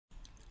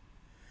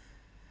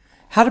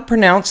How to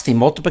pronounce the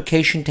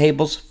multiplication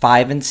tables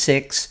 5 and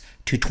 6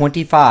 to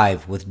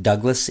 25 with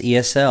Douglas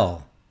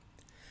ESL.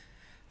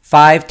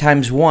 5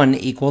 times 1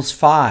 equals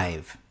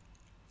 5.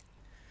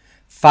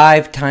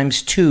 5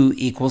 times 2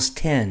 equals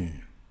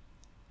 10.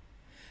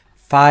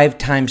 5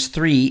 times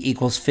 3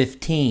 equals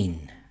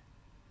 15.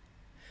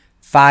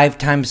 5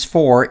 times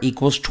 4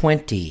 equals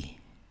 20.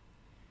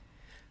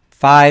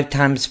 5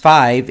 times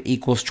 5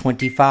 equals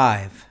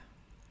 25.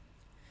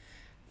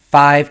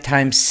 5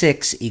 times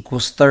 6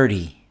 equals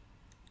 30.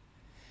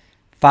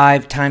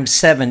 5 times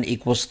 7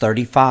 equals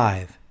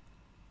 35.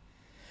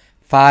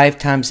 5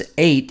 times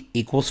 8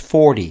 equals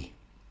 40.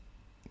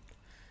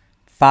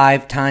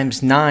 5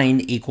 times 9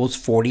 equals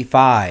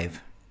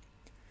 45.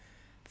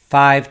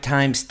 5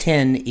 times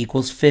 10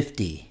 equals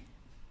 50.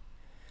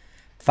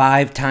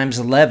 5 times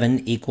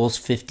 11 equals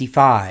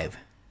 55.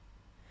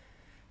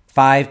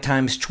 5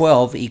 times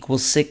 12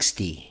 equals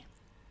 60.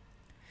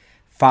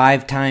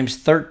 5 times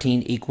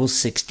 13 equals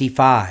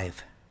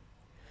 65.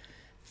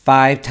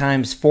 5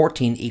 times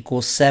 14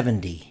 equals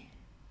 70.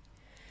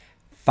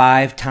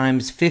 5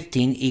 times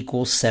 15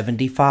 equals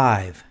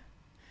 75.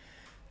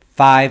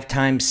 5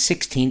 times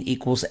 16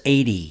 equals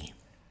 80.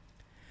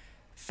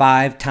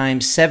 5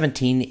 times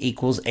 17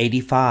 equals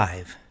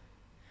 85.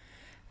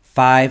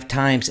 5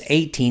 times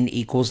 18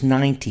 equals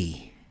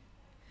 90.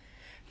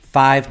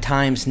 5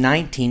 times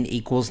 19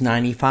 equals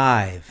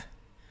 95.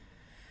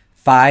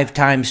 5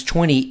 times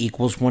 20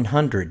 equals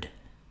 100.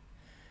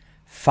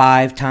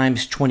 5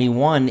 times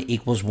 21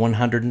 equals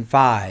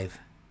 105.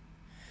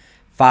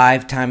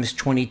 5 times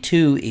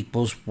 22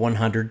 equals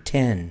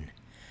 110.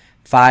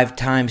 5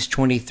 times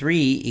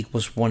 23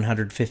 equals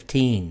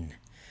 115.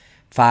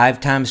 5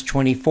 times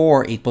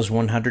 24 equals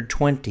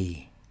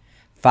 120.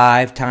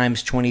 5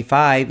 times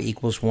 25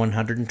 equals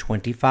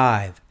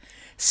 125.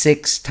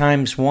 6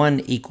 times 1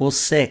 equals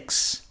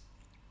 6.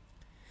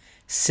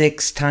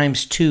 6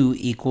 times 2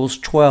 equals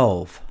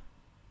 12.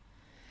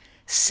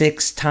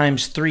 6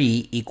 times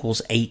 3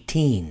 equals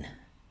 18.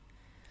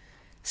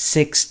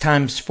 6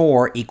 times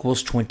 4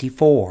 equals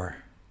 24.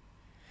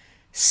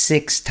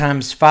 6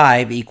 times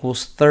 5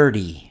 equals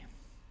 30.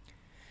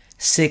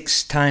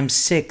 6 times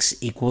 6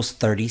 equals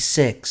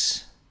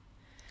 36.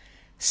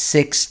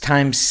 6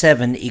 times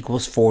 7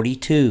 equals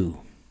 42.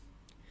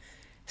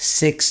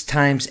 6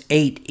 times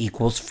 8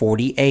 equals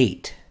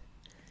 48.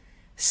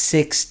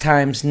 6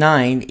 times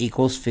 9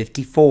 equals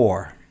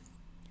 54.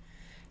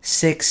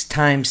 6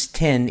 times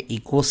 10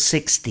 equals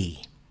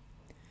 60.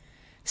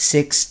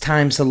 6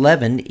 times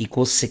 11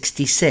 equals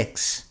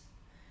 66.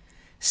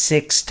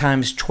 6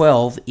 times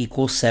 12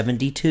 equals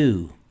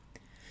 72.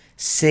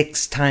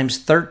 6 times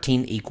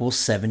 13 equals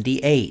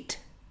 78.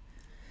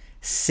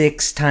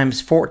 6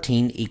 times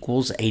 14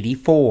 equals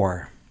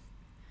 84.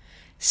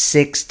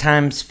 6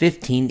 times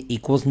 15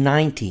 equals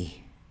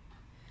 90.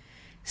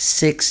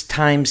 6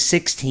 times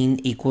 16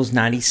 equals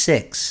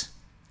 96.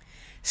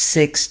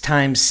 6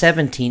 times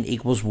 17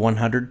 equals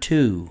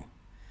 102.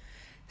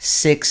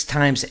 6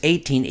 times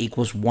 18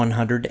 equals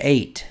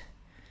 108.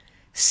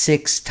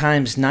 6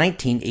 times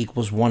 19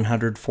 equals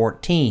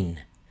 114.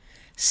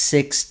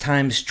 6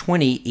 times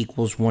 20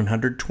 equals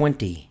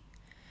 120.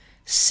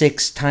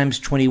 6 times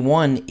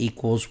 21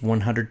 equals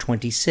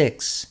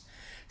 126.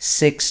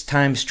 6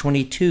 times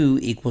 22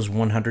 equals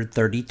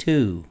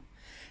 132.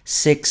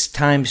 6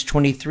 times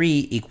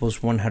 23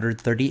 equals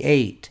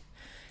 138.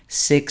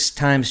 6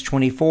 times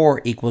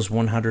 24 equals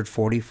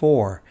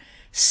 144.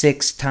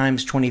 6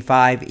 times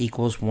 25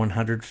 equals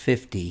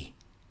 150.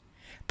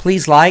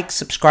 Please like,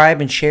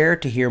 subscribe, and share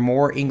to hear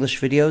more English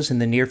videos in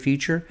the near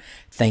future.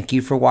 Thank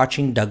you for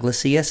watching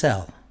Douglas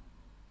ESL.